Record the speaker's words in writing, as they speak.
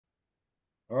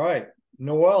All right,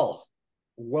 Noelle,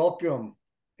 welcome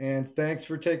and thanks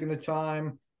for taking the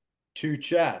time to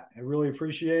chat. I really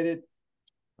appreciate it.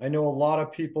 I know a lot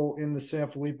of people in the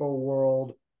Sanfilippo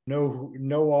world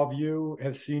know of you,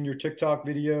 have seen your TikTok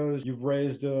videos. You've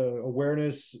raised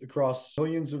awareness across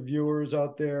millions of viewers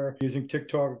out there using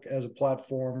TikTok as a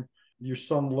platform. Your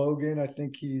son Logan, I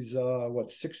think he's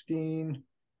 16,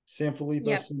 Sanfilippo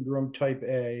Yep. Syndrome type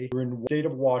A. You're in the state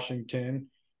of Washington.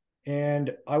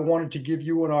 And I wanted to give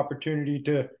you an opportunity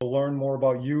to learn more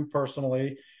about you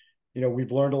personally.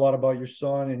 We've learned a lot about your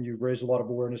son and you've raised a lot of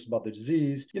awareness about the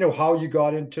disease. How you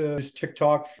got into this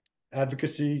TikTok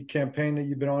advocacy campaign that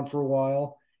you've been on for a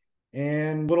while,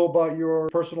 and a little about your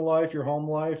personal life, your home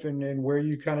life, and where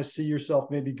you kind of see yourself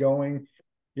maybe going,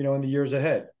 in the years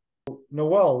ahead.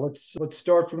 Noelle, let's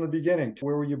start from the beginning.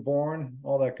 Where were you born?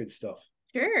 All that good stuff.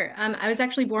 Sure. I was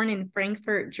actually born in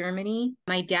Frankfurt, Germany.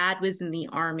 My dad was in the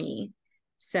army.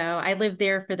 So I lived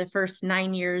there for the first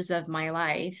 9 years of my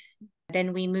life.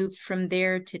 Then we moved from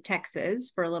there to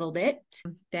Texas for a little bit.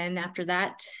 Then after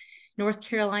that, North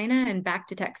Carolina and back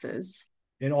to Texas.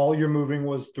 And all your moving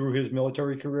was through his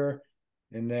military career?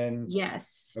 And then,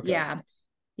 Yes. okay. Yeah.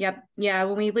 Yep. Yeah.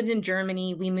 When we lived in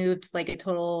Germany, we moved like a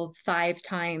total of 5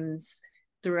 times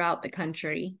throughout the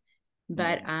country.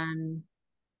 But Wow. and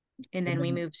And then we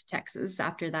then, moved to Texas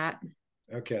after that.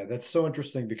 okay, that's so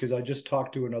interesting because I just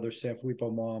talked to another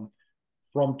Sanfilippo mom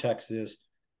from Texas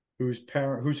whose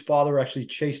father actually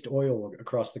chased oil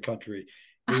across the country.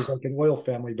 It was like an oil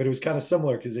family, but it was kind of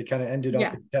similar because they kind of ended up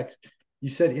Yeah. in Texas. You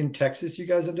said in Texas you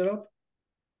guys ended up,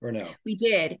 or no? We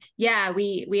did. Yeah,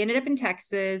 we ended up in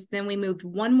Texas. Then we moved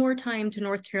one more time to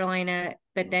North Carolina,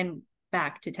 but then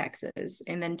back to Texas.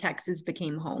 And then Texas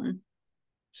became home.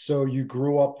 So you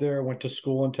grew up there, went to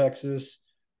school in Texas.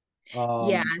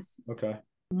 Yes. Okay.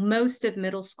 Most of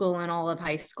middle school and all of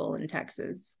high school in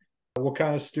Texas. What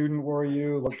kind of student were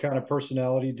you? What kind of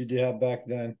personality did you have back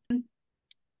then?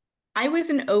 I was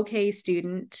an okay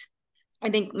student. I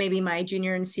think maybe my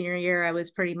junior and senior year, I was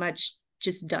pretty much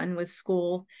just done with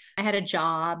school. I had a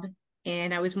job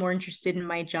and I was more interested in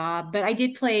my job, but I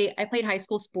played high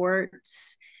school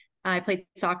sports. I played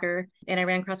soccer and I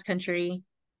ran cross country.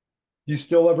 Do you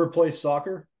still ever play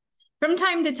soccer? From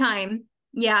time to time,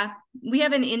 yeah, we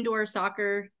have an indoor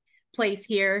soccer place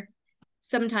here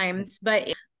sometimes,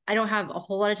 but I don't have a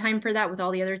whole lot of time for that with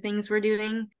all the other things we're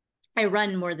doing. I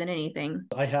run more than anything.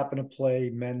 I happen to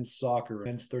play men's soccer,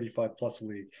 men's 35 plus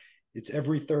league. It's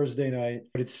every Thursday night,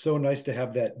 but it's so nice to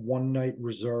have that one night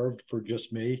reserved for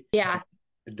just me. Yeah,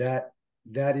 That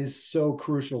that is so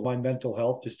crucial to my mental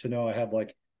health, just to know I have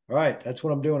like, all right, that's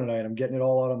what I'm doing tonight. I'm getting it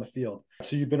all out on the field.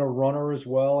 So you've been a runner as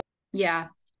well. yeah.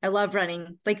 I love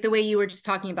running. Like the way you were just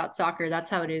talking about soccer,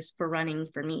 that's how it is for running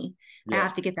for me. I Yeah.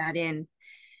 have to get that in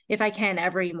if I can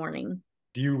every morning.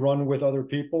 Do you run with other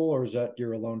people or is that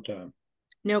your alone time?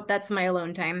 Nope, that's my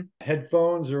alone time.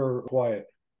 Headphones or quiet?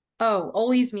 Oh,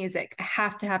 always music. I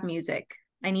have to have music.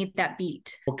 I need that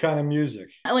beat. What kind of music?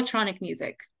 Electronic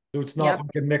music. So it's not Yep.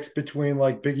 like a mix between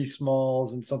like Biggie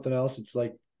Smalls and something else. It's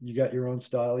like you got your own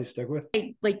style you stick with.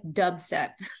 Like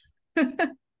dubstep.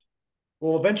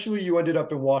 Well, eventually you ended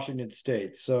up in Washington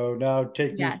State. So now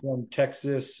take me Yeah. from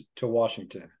Texas to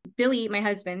Washington. Billy, my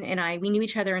husband, and I, we knew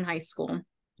each other in high school.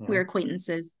 We Uh-huh. were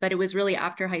acquaintances, but it was really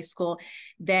after high school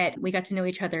that we got to know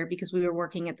each other because we were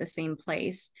working at the same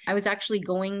place. I was actually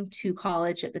going to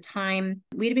college at the time.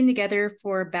 We'd been together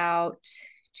for about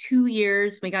 2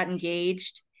 years. We got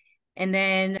engaged and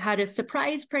then had a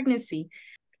surprise pregnancy.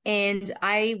 And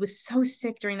I was so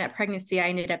sick during that pregnancy, I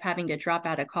ended up having to drop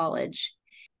out of college.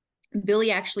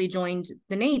 Billy actually joined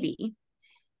the Navy,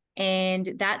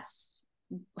 and that's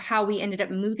how we ended up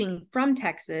moving from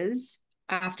Texas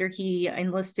after he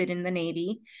enlisted in the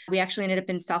Navy. We actually ended up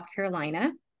in South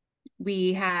Carolina.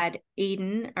 We had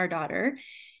Aiden, our daughter,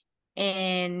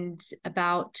 and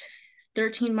about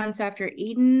 13 months after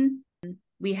Aiden,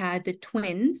 we had the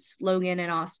twins, Logan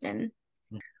and Austin.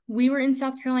 We were in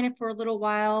South Carolina for a little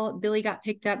while. Billy got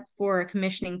picked up for a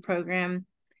commissioning program.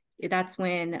 That's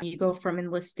when you go from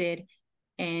enlisted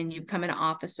and you become an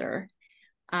officer.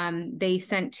 They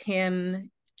sent him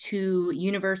to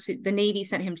university. The Navy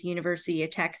sent him to University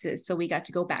of Texas, so we got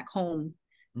to go back home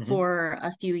Mm-hmm. for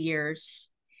a few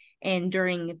years. And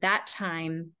during that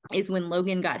time is when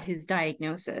Logan got his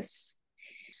diagnosis.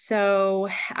 So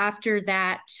after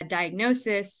that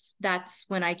diagnosis, that's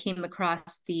when I came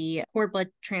across the cord blood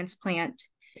transplant.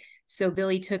 So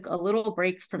Billy took a little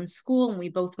break from school and we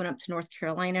both went up to North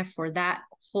Carolina for that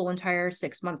whole entire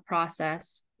 6 month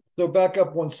process. So back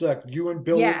up one sec. You and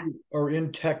Billy Yeah. are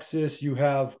in Texas. You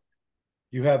have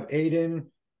Aiden.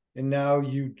 and now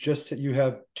you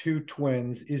have two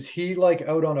twins. Is he like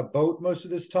out on a boat most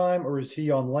of this time, or is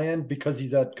he on land because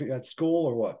he's at school,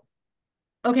 or what?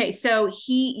 Okay, so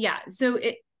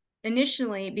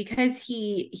initially, because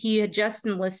he had just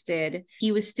enlisted,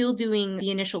 he was still doing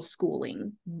the initial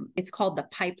schooling. It's called the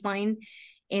pipeline,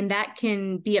 and that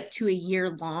can be up to a year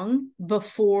long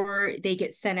before they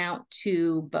get sent out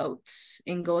to boats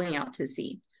and going out to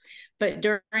sea. But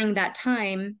during that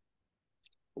time,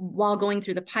 while going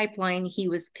through the pipeline, he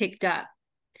was picked up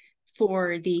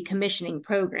for the commissioning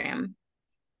program.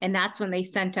 And that's when they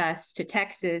sent us to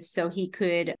Texas so he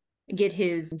could get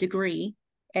his degree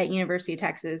at University of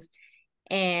Texas.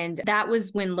 And that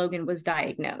was when Logan was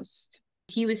diagnosed.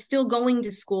 He was still going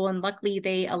to school, and luckily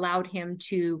they allowed him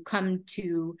to come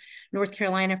to North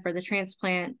Carolina for the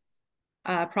transplant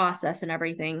process and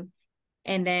everything,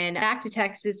 and then back to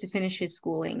Texas to finish his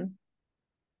schooling.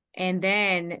 And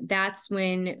then that's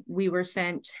when we were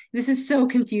sent. This is so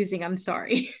confusing. I'm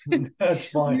sorry. That's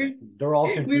fine. They're all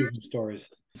we confusing stories.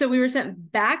 So we were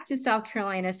sent back to South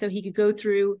Carolina so he could go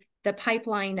through the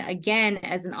pipeline again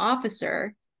as an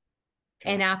officer.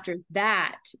 Okay. And after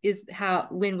that is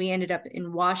when we ended up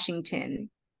in Washington.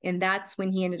 And that's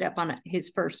when he ended up on his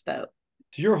first boat.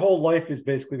 So your whole life has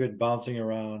basically been bouncing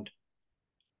around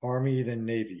Army, then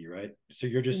Navy, right? So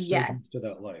you're just so used to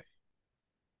that life.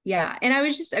 Yeah. And I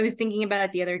was thinking about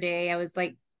it the other day. I was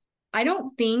like, I don't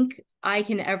think I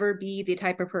can ever be the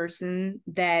type of person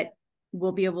that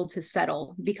will be able to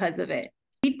settle because of it.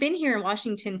 We've been here in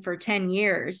Washington for 10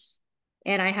 years,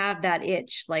 and I have that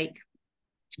itch, like,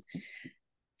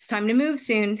 it's time to move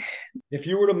soon. If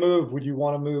you were to move, would you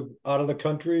want to move out of the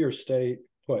country or stay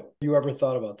put? You ever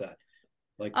thought about that?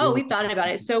 Like, oh, we've thought about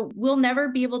it. So we'll never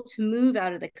be able to move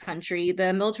out of the country.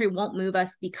 The military won't move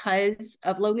us because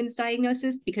of Logan's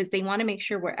diagnosis, because they want to make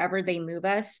sure wherever they move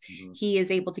us, he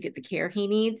is able to get the care he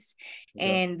needs,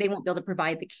 and they won't be able to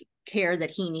provide the care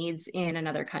that he needs in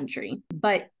another country.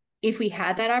 But if we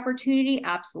had that opportunity,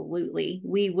 absolutely,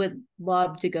 we would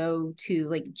love to go to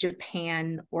like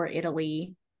Japan or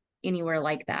Italy, anywhere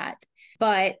like that.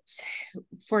 But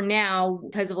for now,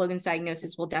 because of Logan's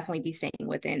diagnosis, we'll definitely be staying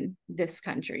within this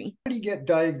country. How did he get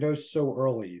diagnosed so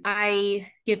early? I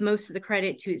give most of the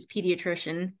credit to his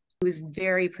pediatrician, who was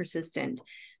very persistent.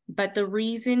 But the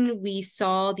reason we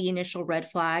saw the initial red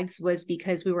flags was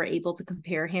because we were able to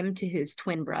compare him to his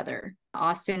twin brother.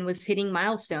 Austin was hitting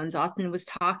milestones. Austin was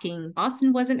talking.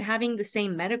 Austin wasn't having the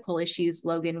same medical issues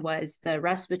Logan was, the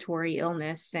respiratory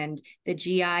illness and the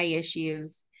GI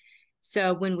issues.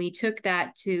 So when we took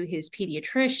that to his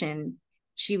pediatrician,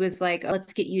 she was like,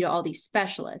 let's get you to all these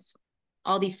specialists.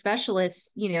 All these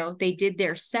specialists, they did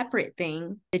their separate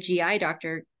thing. The GI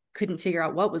doctor couldn't figure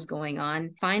out what was going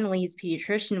on. Finally, his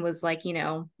pediatrician was like,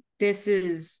 this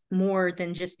is more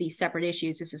than just these separate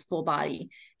issues. This is full body.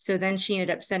 So then she ended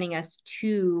up sending us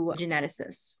to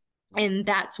geneticists. And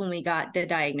that's when we got the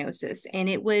diagnosis. And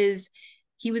he was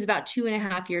about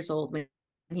 2.5 years old when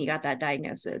he got that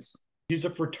diagnosis. He's a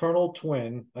fraternal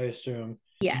twin, I assume.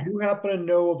 Yes. Do you happen to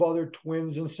know of other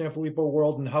twins in Sanfilippo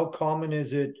world, and how common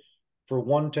is it for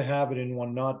one to have it and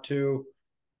one not to?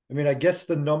 I mean, I guess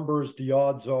the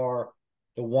odds are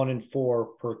the 1 in 4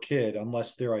 per kid,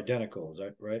 unless they're identical. Is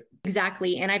that right?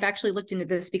 Exactly. And I've actually looked into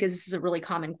this because this is a really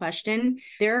common question.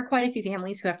 There are quite a few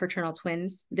families who have fraternal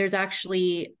twins. There's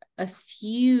actually a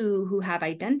few who have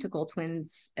identical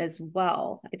twins as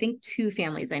well. I think 2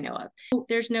 families I know of.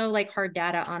 There's no like hard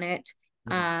data on it.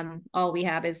 All we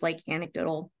have is like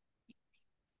anecdotal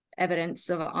evidence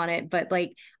on it, but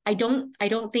like I don't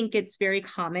think it's very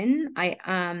common.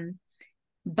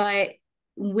 But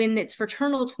when it's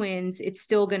fraternal twins, it's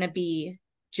still going to be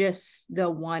just the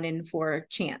 1 in 4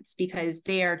 chance, because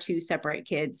they are 2 separate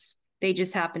kids. They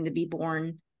just happen to be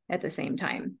born at the same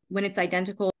time. When it's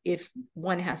identical, if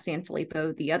one has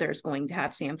Sanfilippo, the other is going to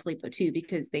have Sanfilippo too,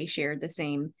 because they share the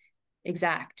same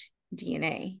exact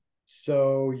DNA.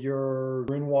 So you're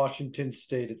in Washington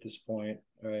State at this point,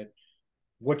 right?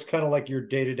 What's kind of like your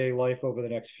day-to-day life over the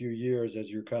next few years as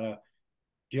you're kind of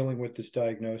dealing with this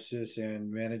diagnosis and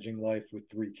managing life with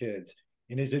 3 kids?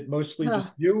 And is it mostly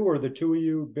just you, or the 2 of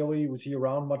you? Billy, was he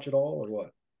around much at all, or what?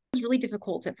 It was really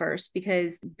difficult at first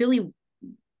because Billy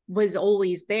was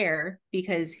always there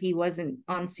because he wasn't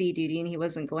on sea duty and he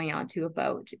wasn't going out to a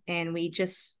boat. And we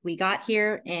got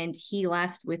here and he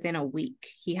left within a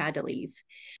week. He had to leave.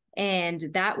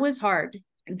 And that was hard.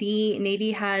 The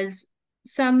Navy has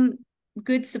some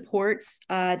good supports.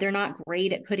 They're not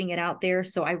great at putting it out there.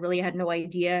 So I really had no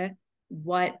idea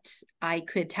what I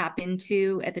could tap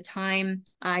into at the time.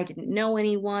 I didn't know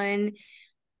anyone.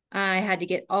 I had to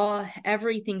get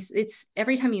everything. It's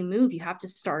every time you move, you have to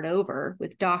start over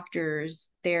with doctors,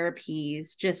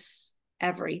 therapies, just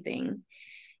everything.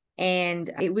 And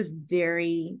it was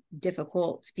very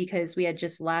difficult because we had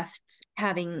just left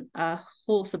having a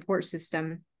whole support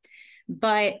system.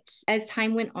 But as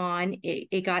time went on,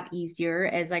 it got easier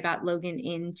as I got Logan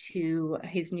into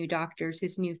his new doctors,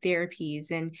 his new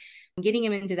therapies, and getting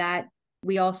him into that.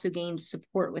 We also gained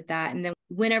support with that. And then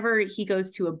whenever he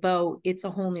goes to a boat, it's a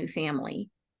whole new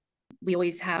family. We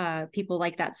always have people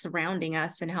like that surrounding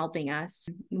us and helping us.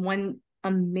 One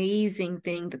amazing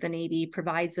thing that the Navy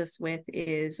provides us with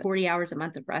is 40 hours a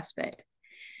month of respite.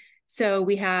 So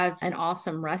we have an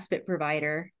awesome respite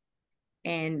provider,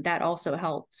 and that also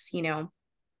helps,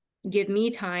 give me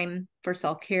time for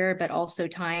self-care, but also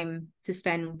time to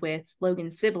spend with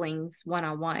Logan's siblings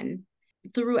one-on-one.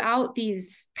 Throughout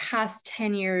these past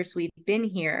 10 years we've been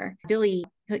here, Billy,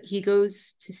 he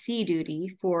goes to sea duty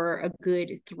for a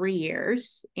good 3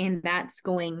 years, and that's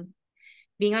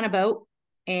being on a boat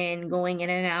and going in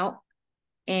and out.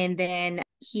 And then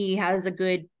he has a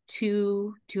good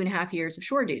 2.5 years of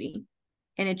shore duty,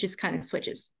 and it just kind of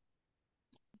switches.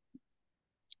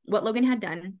 What Logan had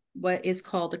done, what is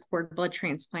called a cord blood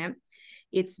transplant,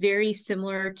 it's very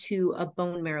similar to a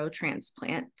bone marrow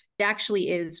transplant. It actually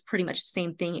is pretty much the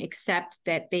same thing, except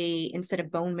that instead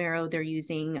of bone marrow, they're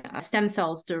using stem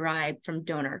cells derived from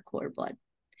donor cord blood.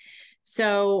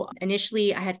 So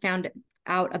initially I had found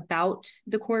out about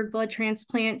the cord blood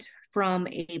transplant from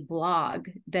a blog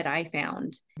that I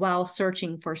found while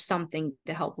searching for something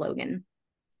to help Logan.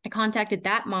 I contacted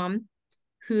that mom,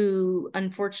 who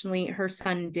unfortunately her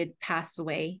son did pass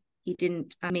away. He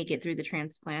didn't make it through the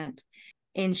transplant.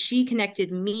 And she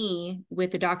connected me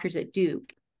with the doctors at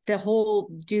Duke. The whole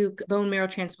Duke bone marrow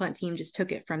transplant team just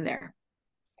took it from there.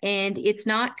 And it's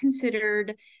not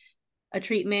considered a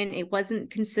treatment. It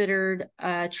wasn't considered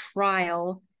a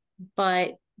trial,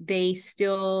 but they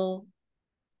still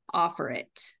offer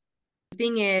it. The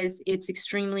thing is, it's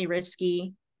extremely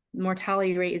risky.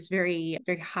 Mortality rate is very,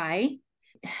 very high.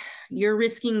 You're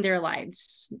risking their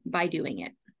lives by doing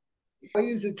it. Why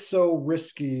is it so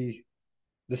risky,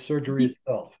 the surgery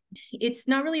itself? It's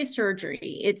not really a surgery.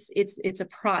 It's a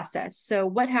process. So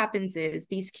what happens is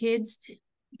these kids,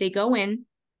 they go in,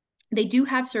 they do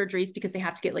have surgeries because they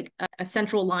have to get like a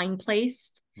central line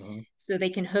placed, so they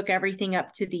can hook everything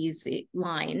up to these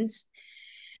lines.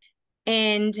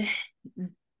 And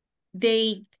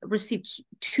they receive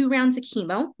 2 rounds of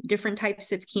chemo, different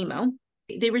types of chemo.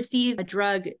 They receive a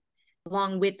drug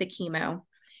along with the chemo.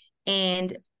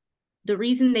 And the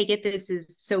reason they get this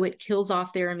is so it kills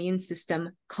off their immune system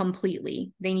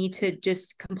completely. They need to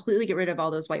just completely get rid of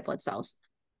all those white blood cells.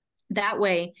 That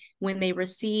way, when they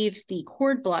receive the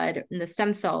cord blood and the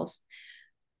stem cells,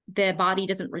 the body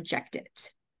doesn't reject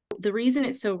it. The reason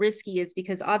it's so risky is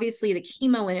because obviously the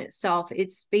chemo in itself,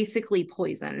 it's basically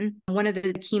poison. One of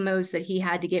the chemos that he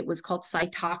had to get was called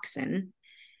Cytoxin.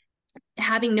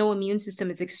 Having no immune system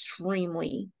is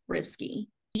extremely risky.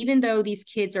 Even though these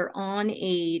kids are on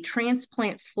a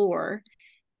transplant floor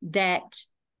that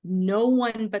no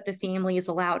one but the family is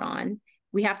allowed on,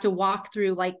 we have to walk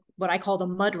through like what I call the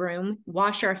mud room,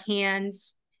 wash our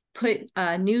hands, put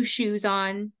new shoes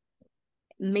on,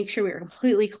 make sure we were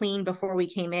completely clean before we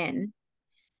came in.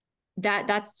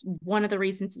 That's one of the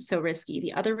reasons it's so risky.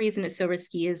 The other reason it's so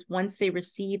risky is once they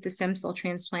receive the stem cell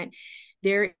transplant,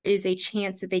 there is a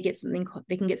chance that they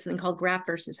can get something called graft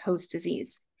versus host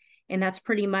disease. And that's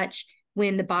pretty much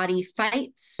when the body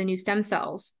fights the new stem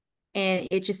cells and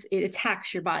it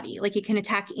attacks your body. Like it can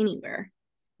attack anywhere.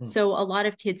 So a lot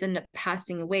of kids end up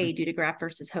passing away due to graft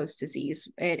versus host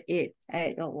disease.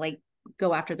 It'll like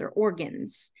go after their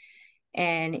organs,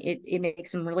 and it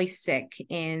makes them really sick,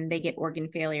 and they get organ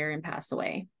failure and pass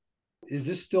away. Is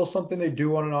this still something they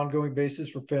do on an ongoing basis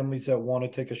for families that want to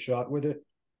take a shot with it?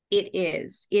 It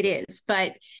is,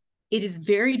 but it is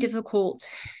very difficult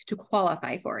to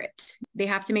qualify for it. They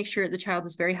have to make sure the child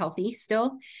is very healthy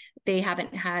still. They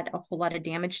haven't had a whole lot of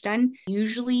damage done.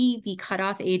 Usually the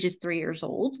cutoff age is 3 years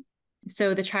old.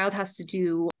 So the child has to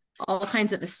do all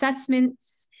kinds of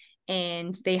assessments,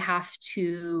 and they have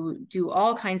to do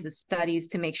all kinds of studies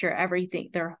to make sure everything,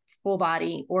 their full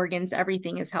body, organs,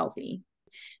 everything is healthy.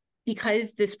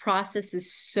 Because this process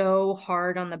is so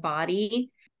hard on the body,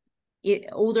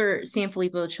 older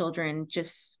Sanfilippo children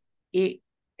it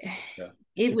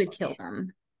would kill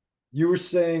them. You were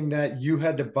saying that you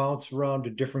had to bounce around to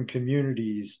different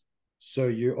communities, so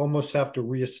you almost have to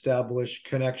reestablish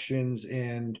connections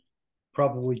and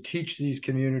probably teach these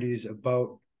communities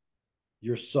about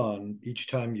your son each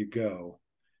time you go.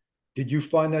 Did you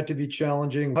find that to be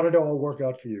challenging? How did it all work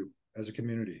out for you? as a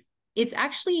community? It's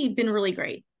actually been really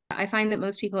great. I find that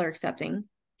most people are accepting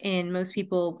and most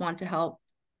people want to help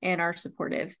and are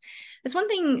supportive. That's one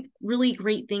thing, really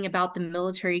great thing about the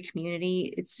military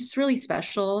community. It's just really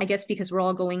special, I guess, because we're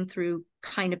all going through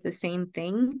kind of the same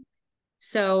thing.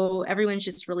 So everyone's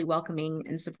just really welcoming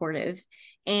and supportive.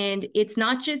 And it's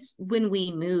not just when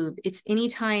we move, it's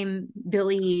anytime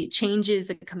Billy changes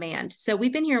a command. So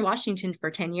we've been here in Washington for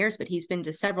 10 years, but he's been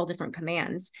to several different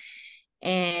commands.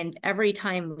 And every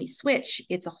time we switch,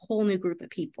 it's a whole new group of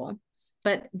people.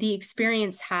 But the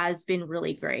experience has been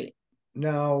really great.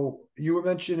 Now, you were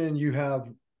mentioning you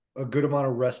have a good amount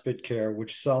of respite care,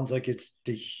 which sounds like it's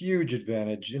a huge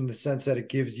advantage in the sense that it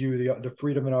gives you the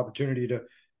freedom and opportunity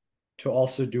to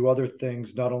also do other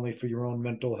things, not only for your own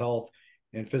mental health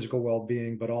and physical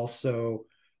well-being, but also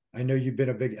I know you've been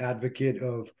a big advocate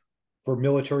for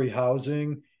military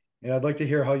housing, and I'd like to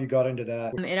hear how you got into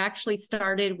that. It actually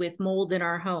started with mold in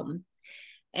our home.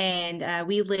 And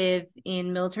we live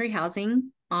in military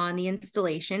housing on the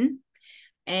installation.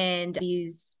 And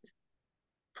these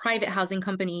private housing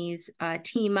companies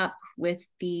team up with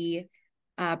the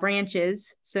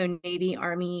branches, so Navy,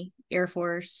 Army, Air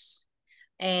Force,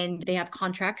 and they have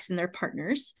contracts and they're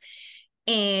partners.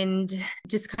 And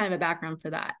just kind of a background for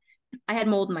that. I had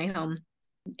mold in my home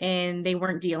and they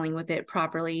weren't dealing with it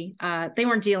properly. They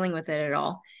weren't dealing with it at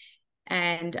all.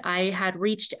 And I had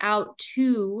reached out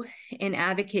to an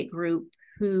advocate group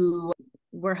who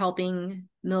were helping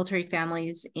military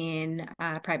families in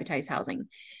privatized housing.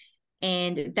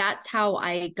 And that's how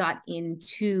I got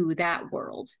into that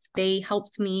world. They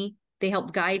helped me, they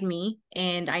helped guide me,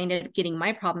 and I ended up getting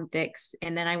my problem fixed.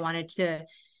 And then I wanted to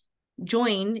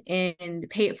join and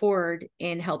pay it forward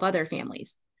and help other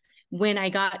families. When I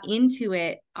got into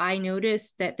it, I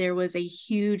noticed that there was a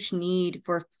huge need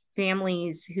for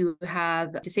families who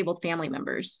have disabled family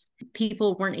members.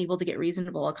 People weren't able to get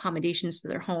reasonable accommodations for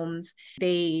their homes.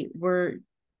 They were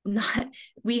not,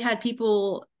 we had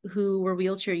people who were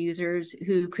wheelchair users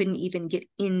who couldn't even get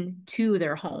into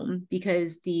their home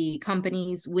because the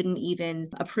companies wouldn't even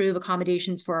approve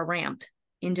accommodations for a ramp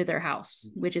into their house,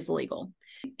 which is illegal.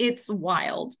 It's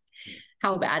wild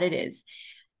how bad it is.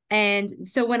 And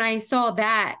so when I saw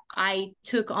that, I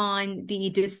took on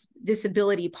the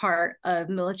disability part of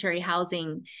military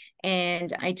housing,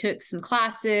 and I took some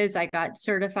classes. I got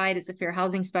certified as a fair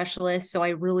housing specialist, so I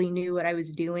really knew what I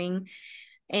was doing.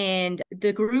 And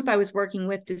the group I was working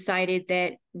with decided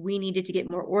that we needed to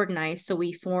get more organized. So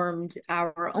we formed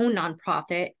our own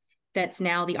nonprofit that's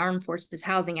now the Armed Forces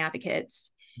Housing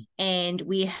Advocates. And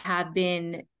we have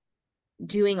been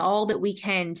doing all that we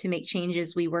can to make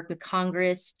changes. We work with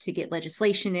Congress to get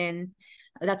legislation in.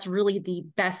 That's really the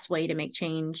best way to make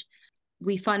change.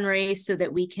 We fundraise so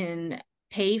that we can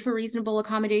pay for reasonable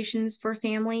accommodations for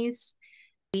families.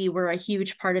 We were a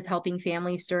huge part of helping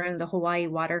families during the Hawaii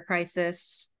water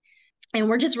crisis. And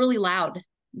we're just really loud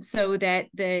so that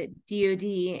the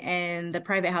DoD and the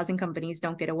private housing companies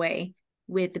don't get away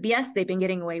with the BS they've been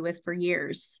getting away with for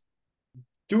years.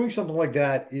 Doing something like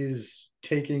that is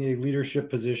taking a leadership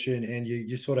position, and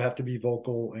you sort of have to be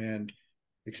vocal and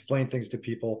explain things to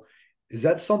people. Is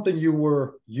that something you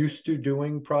were used to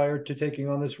doing prior to taking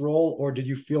on this role, or did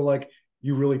you feel like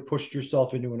you really pushed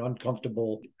yourself into an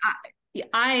uncomfortable?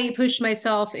 I pushed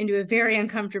myself into a very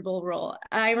uncomfortable role.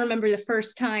 I remember the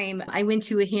first time I went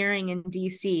to a hearing in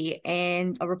DC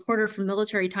and a reporter from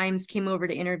Military Times came over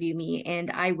to interview me, and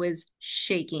I was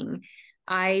shaking.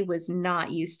 I was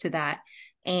not used to that.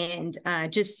 And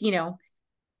just,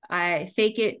 I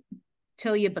fake it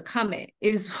till you become it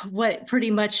is what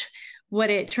pretty much what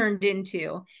it turned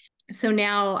into. So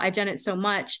now I've done it so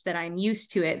much that I'm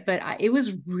used to it, but it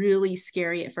was really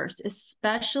scary at first,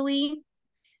 especially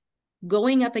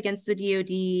going up against the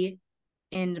DoD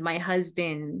and my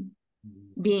husband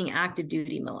being active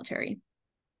duty military.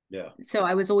 Yeah. So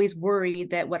I was always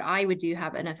worried that what I would do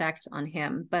have an effect on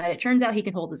him, but it turns out he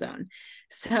can hold his own.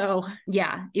 So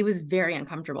yeah, it was very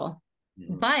uncomfortable.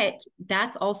 Mm-hmm. But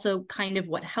that's also kind of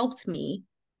what helped me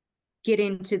get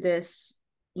into this,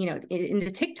 into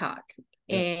TikTok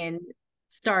and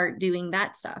start doing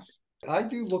that stuff. I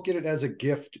do look at it as a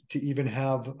gift to even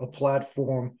have a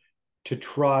platform to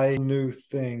try new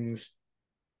things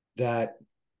that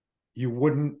you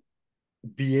wouldn't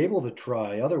be able to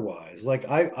try otherwise. Like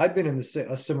I've been in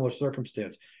a similar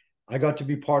circumstance. I got to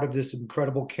be part of this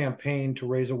incredible campaign to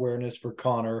raise awareness for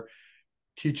Connor,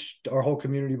 teach our whole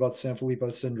community about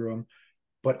Sanfilippo Syndrome,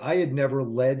 but I had never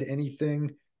led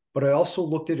anything. But I also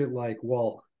looked at it like,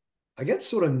 well, I get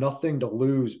sort of nothing to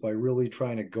lose by really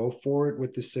trying to go for it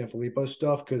with this Sanfilippo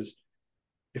stuff, because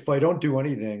if I don't do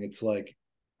anything, it's like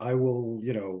I will,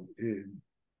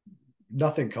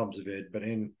 nothing comes of it, but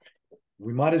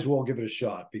we might as well give it a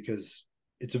shot because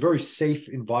it's a very safe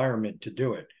environment to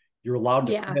do it. You're allowed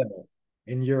to Yeah, fail,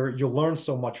 and you'll learn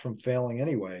so much from failing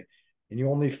anyway. And you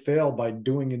only fail by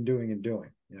doing and doing and doing,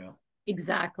 you know.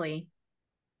 exactly.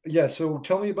 Yeah, so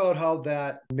tell me about how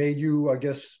that made you, I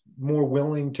guess, more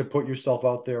willing to put yourself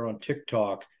out there on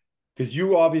TikTok, because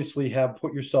you obviously have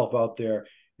put yourself out there.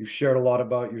 You've shared a lot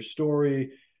about your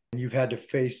story, and you've had to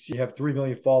face, you have 3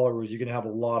 million followers. You're going to have a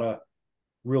lot of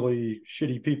really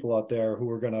shitty people out there who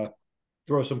are going to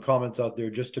throw some comments out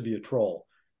there just to be a troll.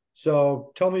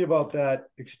 So tell me about that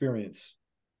experience.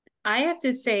 I have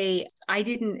to say, I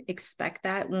didn't expect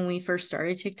that when we first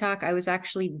started TikTok. I was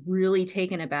actually really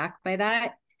taken aback by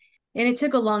that. And it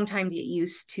took a long time to get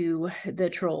used to the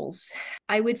trolls.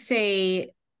 I would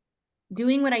say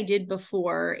doing what I did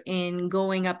before in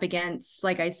going up against,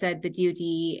 like I said, the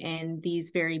DoD and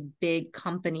these very big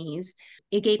companies,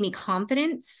 it gave me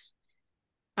confidence.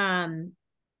 Um,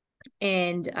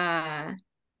 and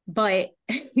but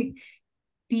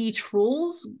the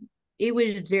trolls, it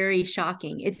was very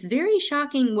shocking. It's very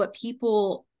shocking what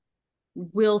people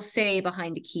will say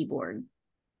behind a keyboard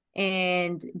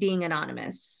and being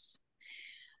anonymous.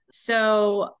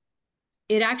 So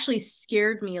it actually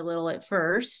scared me a little at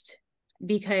first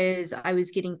because I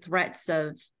was getting threats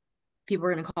of people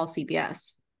were going to call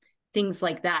CPS, things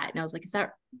like that. And I was like, is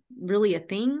that really a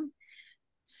thing?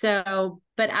 So,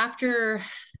 but after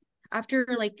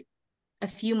like a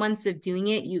few months of doing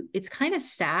it, it's kind of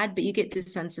sad, but you get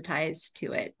desensitized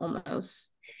to it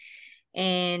almost.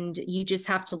 And you just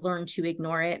have to learn to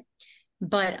ignore it.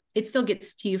 But it still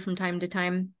gets to you from time to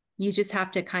time. You just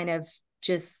have to kind of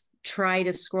just try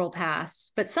to scroll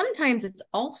past. But sometimes it's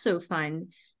also fun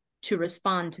to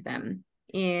respond to them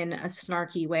in a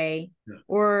snarky way. Yeah.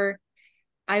 Or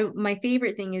my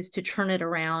favorite thing is to turn it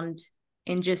around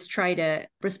and just try to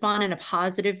respond in a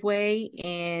positive way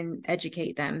and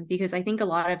educate them, because I think a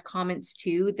lot of comments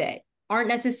too that aren't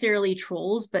necessarily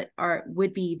trolls but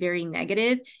would be very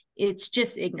negative, it's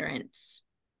just ignorance.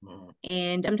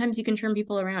 And sometimes you can turn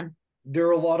people around. There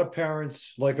are a lot of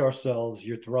parents like ourselves.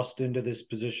 You're thrust into this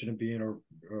position of being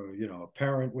a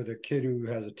parent with a kid who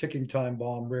has a ticking time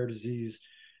bomb, rare disease,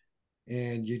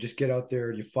 and you just get out there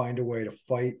and you find a way to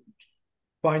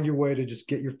find your way to just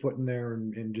get your foot in there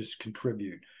and just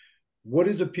contribute. What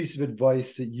is a piece of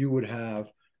advice that you would have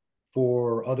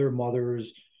for other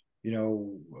mothers,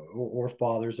 or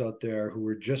fathers out there who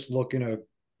are just looking to,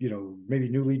 maybe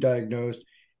newly diagnosed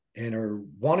and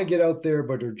want to get out there,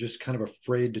 but are just kind of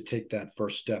afraid to take that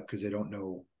first step because they don't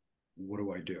know, what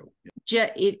do I do?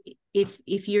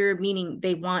 If you're meaning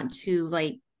they want to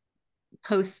like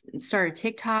start a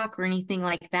TikTok or anything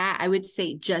like that, I would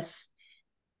say just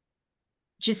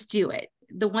do it.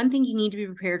 The one thing you need to be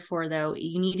prepared for, though,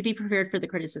 you need to be prepared for the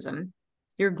criticism.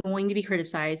 You're going to be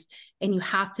criticized, and you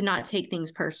have to not take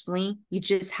things personally. You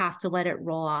just have to let it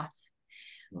roll off.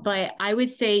 But I would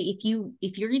say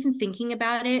if you're even thinking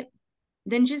about it,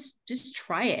 then just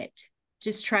try it.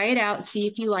 Just try it out, see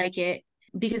if you like it,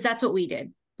 because that's what we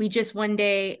did. We just one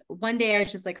day I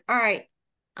was just like, all right,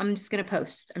 I'm just going to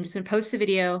post. I'm just going to post the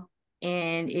video,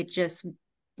 and it just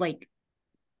like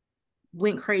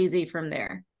went crazy from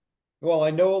there. Well,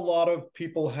 I know a lot of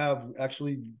people have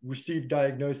actually received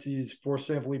diagnoses for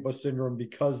Sanfilippo syndrome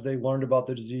because they learned about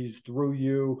the disease through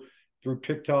you, through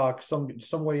TikTok, some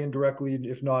way indirectly,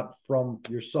 if not from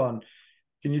your son.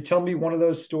 Can you tell me one of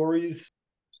those stories?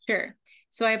 Sure.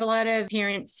 So I have a lot of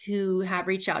parents who have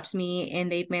reached out to me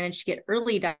and they've managed to get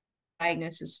early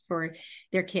diagnosis for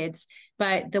their kids.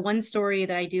 But the one story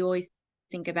that I do always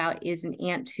think about is an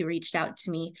aunt who reached out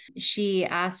to me. She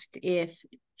asked if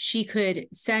she could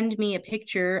send me a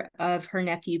picture of her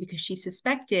nephew because she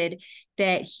suspected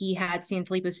that he had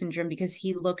Sanfilippo syndrome because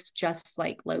he looked just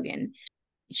like Logan.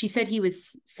 She said he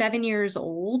was 7 years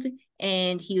old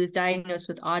and he was diagnosed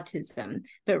with autism.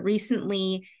 But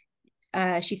recently,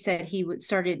 she said he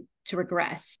started to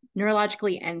regress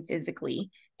neurologically and physically.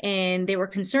 And they were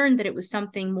concerned that it was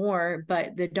something more,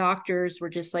 but the doctors were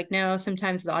just like, no,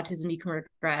 sometimes the autism you can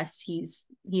regress. He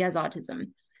has autism.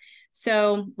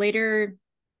 So later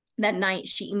that night,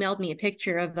 she emailed me a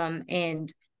picture of them,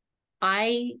 and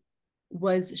I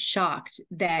was shocked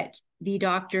that the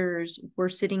doctors were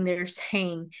sitting there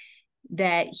saying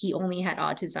that he only had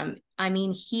autism. I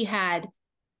mean, he had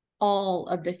all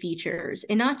of the features,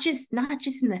 and not just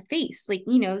in the face. Like,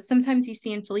 sometimes you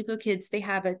see in Filippo kids, they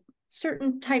have a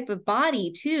certain type of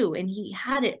body too, and he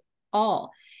had it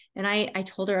all. And I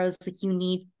told her, I was like, you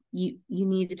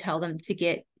need to tell them to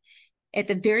get, at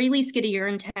the very least, get a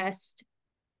urine test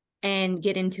and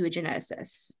get into a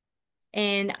geneticist.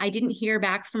 And I didn't hear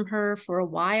back from her for a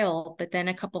while, but then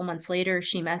a couple months later,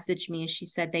 she messaged me and she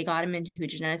said they got him into a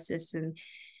geneticist and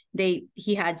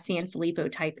he had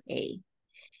Sanfilippo type A.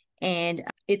 And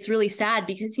it's really sad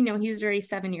because, he was already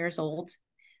 7 years old.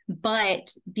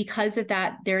 But because of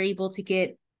that, they're able to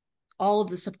get all of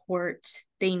the support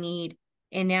they need.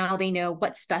 And now they know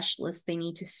what specialists they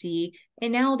need to see.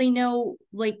 And now they know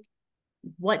like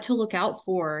what to look out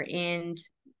for and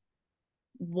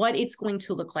what it's going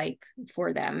to look like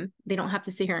for them. They don't have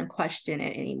to sit here and question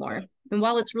it anymore. And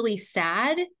while it's really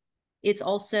sad, it's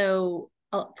also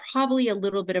probably a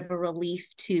little bit of a relief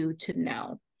to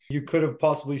know. You could have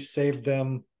possibly saved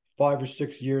them 5 or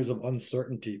 6 years of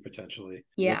uncertainty potentially.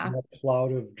 Yeah. That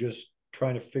cloud of just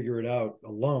trying to figure it out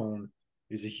alone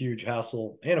is a huge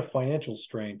hassle and a financial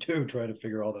strain too, trying to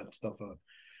figure all that stuff out.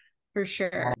 For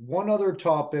sure. One other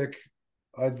topic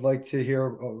I'd like to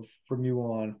hear from you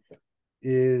on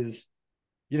is,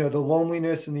 the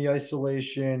loneliness and the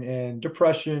isolation and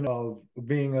depression of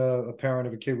being a parent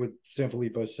of a kid with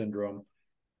Sanfilippo syndrome.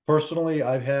 Personally,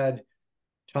 I've had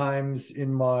times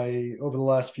over the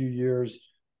last few years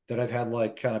that I've had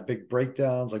like kind of big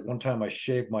breakdowns. Like one time I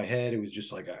shaved my head. It was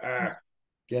just like,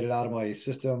 get it out of my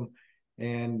system.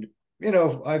 And,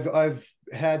 I've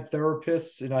had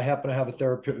therapists, and I happen to have a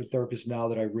therapist now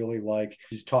that I really like.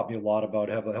 She's taught me a lot about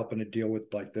helping to deal with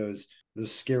like those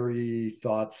scary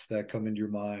thoughts that come into your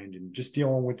mind, and just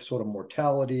dealing with sort of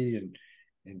mortality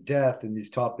and death and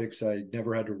these topics I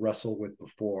never had to wrestle with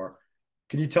before.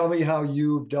 Can you tell me how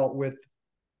you've dealt with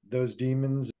those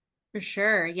demons? For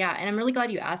sure. Yeah. And I'm really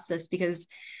glad you asked this because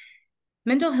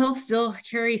mental health still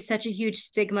carries such a huge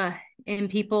stigma and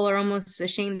people are almost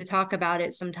ashamed to talk about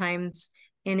it sometimes.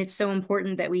 And it's so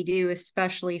important that we do,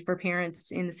 especially for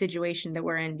parents in the situation that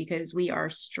we're in, because we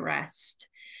are stressed.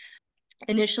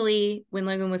 Initially, when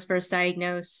Logan was first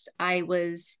diagnosed, I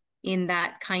was in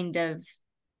that kind of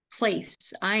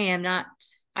place. I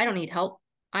don't need help.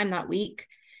 I'm not weak.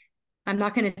 I'm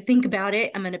not going to think about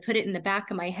it. I'm going to put it in the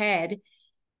back of my head.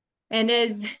 And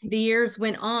as the years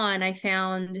went on, I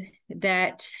found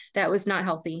that was not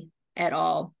healthy at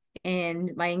all.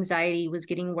 And my anxiety was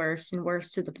getting worse and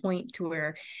worse to the point to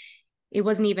where it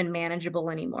wasn't even manageable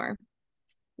anymore.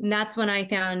 And that's when I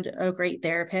found a great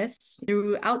therapist.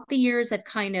 Throughout the years, I've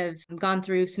kind of gone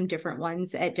through some different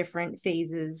ones at different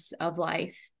phases of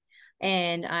life.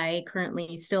 And I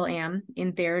currently still am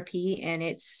in therapy, and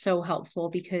it's so helpful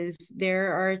because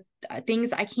there are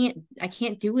things I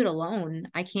can't do it alone.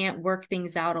 I can't work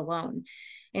things out alone.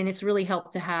 And it's really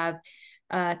helped to have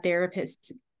a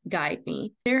therapist guide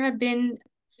me. There have been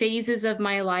phases of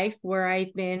my life where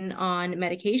I've been on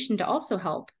medication to also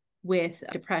help with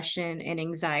depression and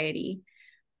anxiety.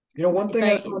 One thing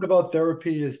I found about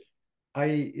therapy is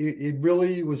it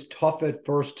really was tough at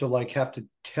first to like have to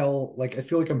tell, like I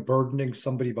feel like I'm burdening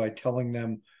somebody by telling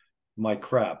them my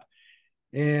crap.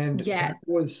 And that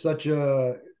was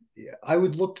I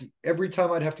would look every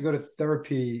time I'd have to go to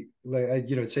therapy, like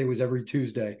say it was every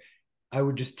Tuesday, I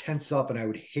would just tense up and I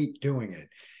would hate doing it.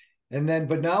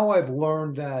 But now I've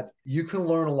learned that you can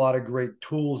learn a lot of great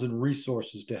tools and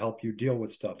resources to help you deal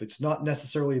with stuff. It's not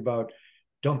necessarily about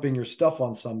dumping your stuff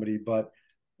on somebody, but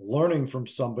learning from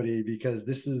somebody, because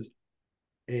this is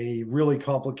a really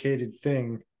complicated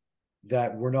thing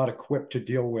that we're not equipped to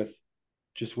deal with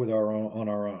just with on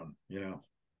our own.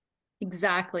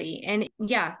 Exactly. And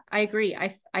yeah, I agree.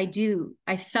 I do.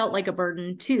 I felt like a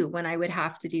burden too when I would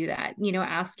have to do that,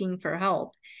 asking for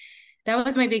help. That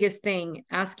was my biggest thing,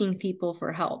 asking people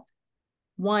for help.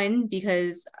 One,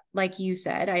 because like you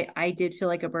said, I did feel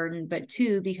like a burden, but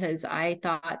two, because I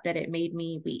thought that it made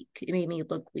me weak. It made me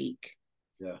look weak.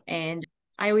 Yeah. And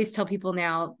I always tell people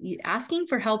now, asking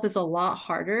for help is a lot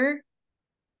harder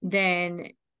than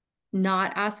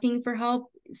not asking for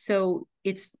help. So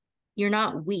you're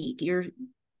not weak.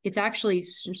 It's actually,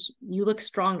 you look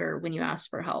stronger when you ask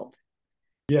for help.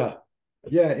 Yeah.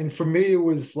 Yeah. And for me, it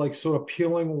was like sort of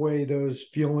peeling away those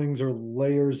feelings or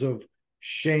layers of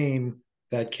shame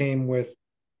that came with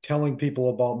telling people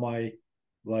about my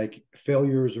like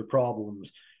failures or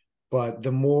problems. But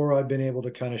the more I've been able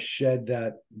to kind of shed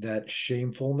that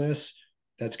shamefulness,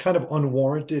 that's kind of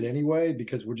unwarranted anyway,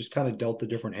 because we're just kind of dealt a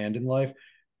different hand in life.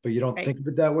 But you don't think of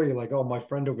it that way. You're like, oh, my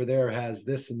friend over there has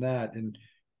this and that, and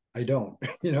I don't,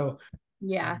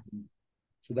 Yeah.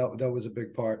 So that was a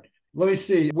big part. Let me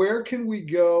see. Where can we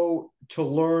go to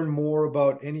learn more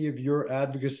about any of your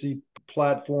advocacy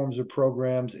platforms or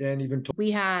programs? And even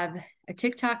we have a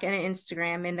TikTok and an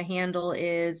Instagram, and the handle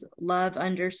is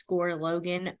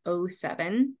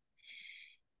love_Logan07.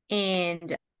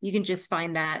 And you can just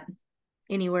find that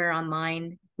anywhere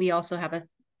online. We also have a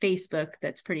Facebook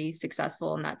that's pretty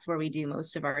successful, and that's where we do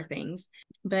most of our things.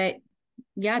 But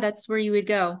yeah, that's where you would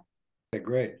go. Okay,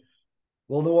 great.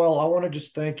 Well, Noelle, I want to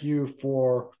just thank you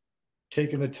for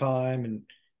taking the time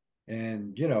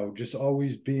and just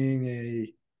always being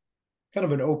a kind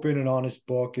of an open and honest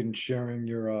book and sharing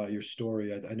your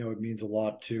story. I know it means a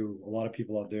lot to a lot of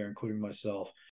people out there, including myself.